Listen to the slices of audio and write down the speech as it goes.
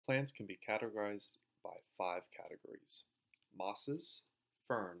Plants can be categorized by 5 categories: mosses,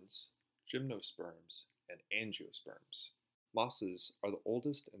 ferns, gymnosperms, and angiosperms. Mosses are the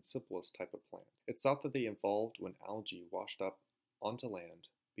oldest and simplest type of plant. It's thought that they evolved when algae washed up onto land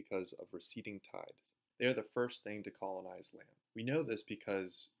because of receding tides. They are the first thing to colonize land. We know this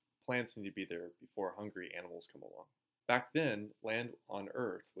because plants need to be there before hungry animals come along. Back then, land on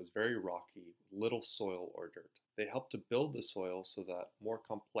Earth was very rocky, with little soil or dirt. They helped to build the soil so that more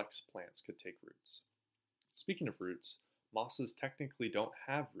complex plants could take roots. Speaking of roots, mosses technically don't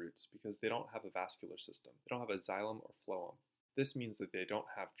have roots because they don't have a vascular system. They don't have a xylem or phloem. This means that they don't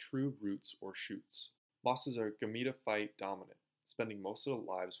have true roots or shoots. Mosses are gametophyte dominant, spending most of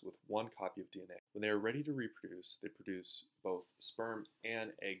their lives with one copy of DNA. When they are ready to reproduce, they produce both sperm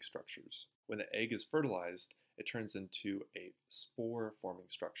and egg structures. When the egg is fertilized, it turns into a spore-forming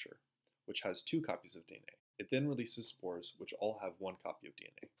structure, which has 2 copies of DNA. It then releases spores, which all have 1 copy of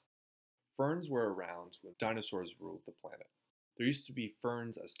DNA. Ferns were around when dinosaurs ruled the planet. There used to be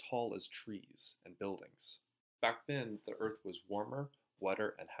ferns as tall as trees and buildings. Back then, the Earth was warmer,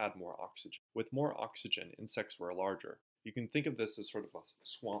 wetter, and had more oxygen. With more oxygen, insects were larger. You can think of this as sort of a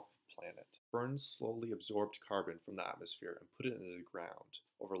swamp planet. Ferns slowly absorbed carbon from the atmosphere and put it into the ground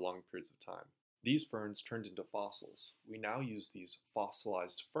over long periods of time. These ferns turned into fossils. We now use these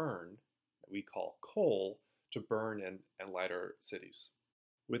fossilized fern, that we call coal, to burn and light our cities.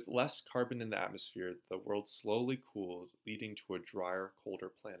 With less carbon in the atmosphere, the world slowly cooled, leading to a drier,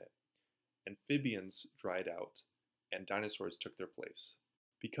 colder planet. Amphibians dried out, and dinosaurs took their place.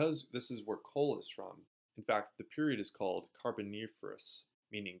 Because this is where coal is from, in fact, the period is called Carboniferous,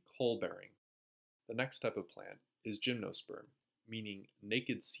 meaning coal-bearing. The next type of plant is Gymnosperm, meaning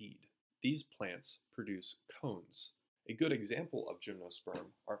naked seed. These plants produce cones. A good example of Gymnosperm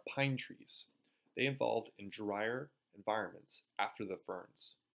are pine trees. They evolved in drier environments after the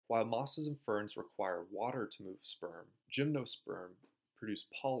ferns. While mosses and ferns require water to move sperm, Gymnosperm produce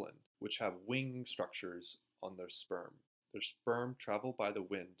pollen, which have wing structures on their sperm. Their sperm travel by the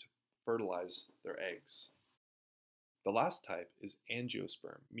wind to fertilize their eggs. The last type is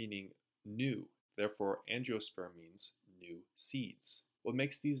Angiosperm, meaning new. Therefore, Angiosperm means new seeds. What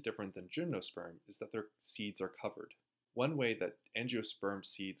makes these different than Gymnosperm is that their seeds are covered. One way that Angiosperm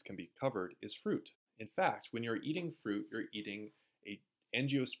seeds can be covered is fruit. In fact, when you're eating fruit, you're eating an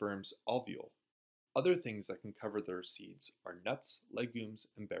Angiosperm's ovule. Other things that can cover their seeds are nuts, legumes,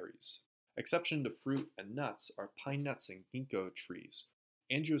 and berries. Exception to fruit and nuts are pine nuts and ginkgo trees.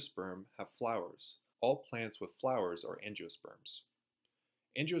 Angiosperm have flowers. All plants with flowers are angiosperms.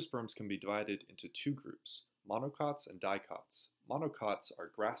 Angiosperms can be divided into 2 groups, monocots and dicots. Monocots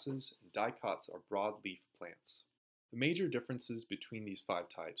are grasses and dicots are broadleaf plants. The major differences between these 5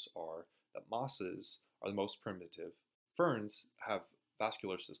 types are that mosses are the most primitive, ferns have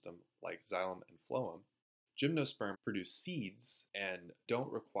vascular system like xylem and phloem, Gymnosperm produce seeds and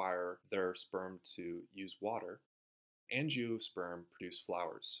don't require their sperm to use water, Angiosperm produce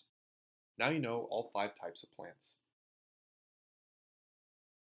flowers. Now you know all 5 types of plants.